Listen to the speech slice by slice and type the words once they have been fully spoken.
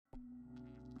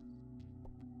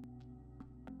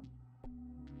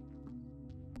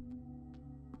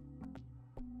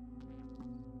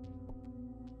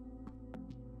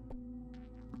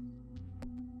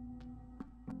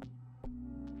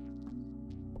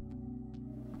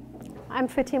I'm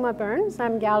Fatima Burns.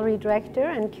 I'm Gallery Director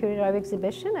and Curator of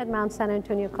Exhibition at Mount San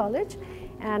Antonio College,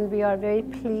 and we are very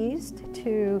pleased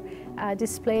to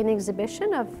display an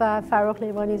exhibition of Farok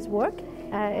Ligvani's work.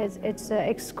 It's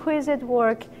exquisite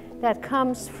work that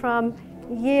comes from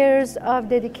years of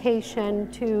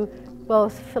dedication to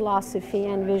both philosophy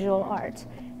and visual art.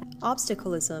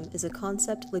 Obstacleism is a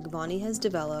concept Ligvani has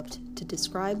developed to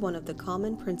describe one of the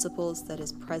common principles that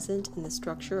is present in the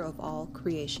structure of all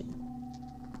creation.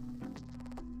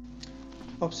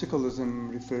 Obstacleism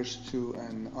refers to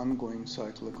an ongoing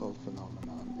cyclical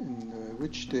phenomenon in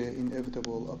which the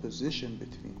inevitable opposition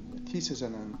between thesis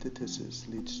and antithesis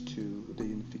leads to the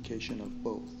unification of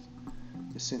both,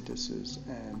 the synthesis,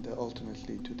 and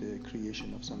ultimately to the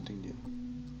creation of something new.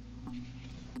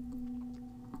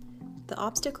 The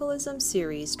Obstacleism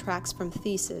series tracks from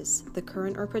thesis, the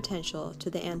current or potential, to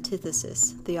the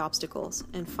antithesis, the obstacles,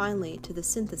 and finally to the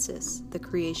synthesis, the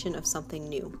creation of something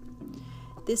new.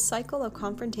 This cycle of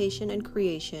confrontation and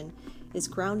creation is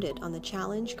grounded on the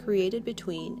challenge created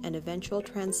between and eventual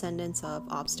transcendence of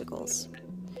obstacles.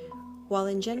 While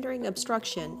engendering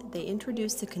obstruction, they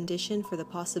introduce the condition for the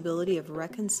possibility of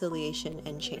reconciliation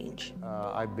and change.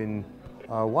 I've been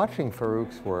watching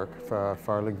Farok's work,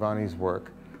 Farr Ligvani's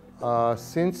work,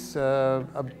 since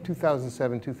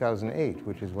 2007-2008,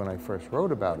 which is when I first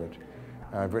wrote about it.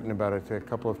 I've written about it a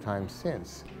couple of times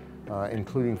since,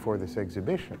 including for this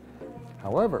exhibition.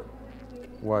 However,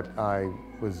 what I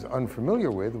was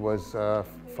unfamiliar with was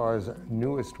Farr's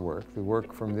newest work, the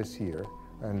work from this year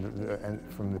and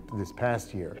from this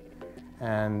past year.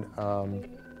 And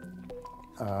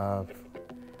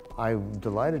I'm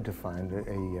delighted to find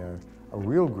a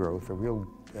real growth, a real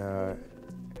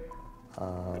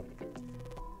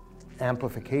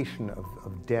amplification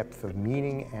of depth, of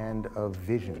meaning, and of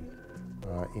vision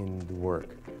in the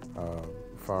work.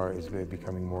 Farr is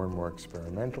becoming more and more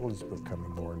experimental, he's becoming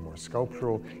more and more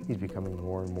sculptural, he's becoming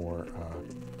more and more,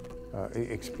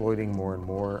 exploiting more and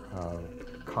more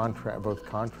both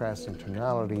contrast in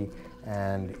tonality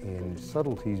and in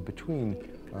subtleties between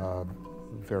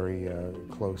very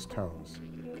close tones.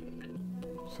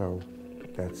 So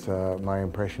that's my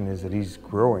impression is that he's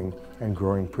growing, and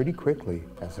growing pretty quickly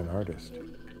as an artist.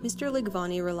 Mr.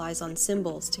 Ligvani relies on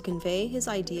symbols to convey his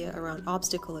idea around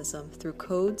obstacleism through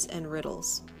codes and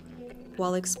riddles.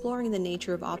 While exploring the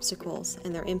nature of obstacles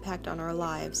and their impact on our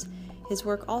lives, his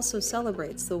work also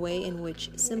celebrates the way in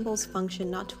which symbols function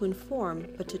not to inform,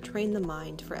 but to train the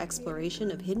mind for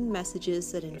exploration of hidden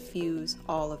messages that infuse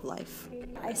all of life.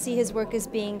 I see his work as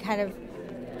being kind of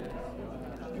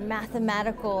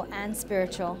mathematical and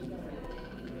spiritual.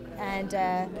 And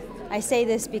I say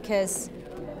this because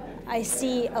I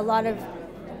see a lot of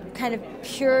kind of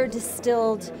pure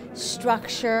distilled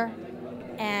structure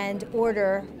and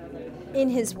order in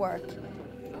his work,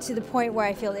 to the point where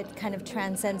I feel it kind of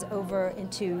transcends over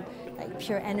into like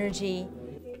pure energy.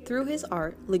 Through his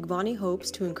art, Ligvani hopes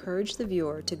to encourage the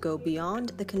viewer to go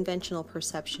beyond the conventional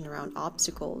perception around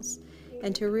obstacles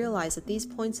and to realize that these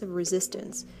points of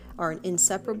resistance are an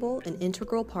inseparable and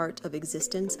integral part of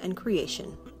existence and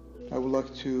creation. I would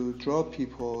like to draw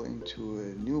people into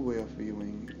a new way of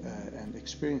viewing and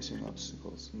experiencing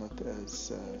obstacles, not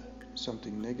as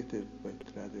something negative, but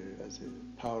rather as a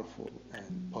powerful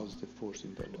and positive force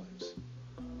in their lives.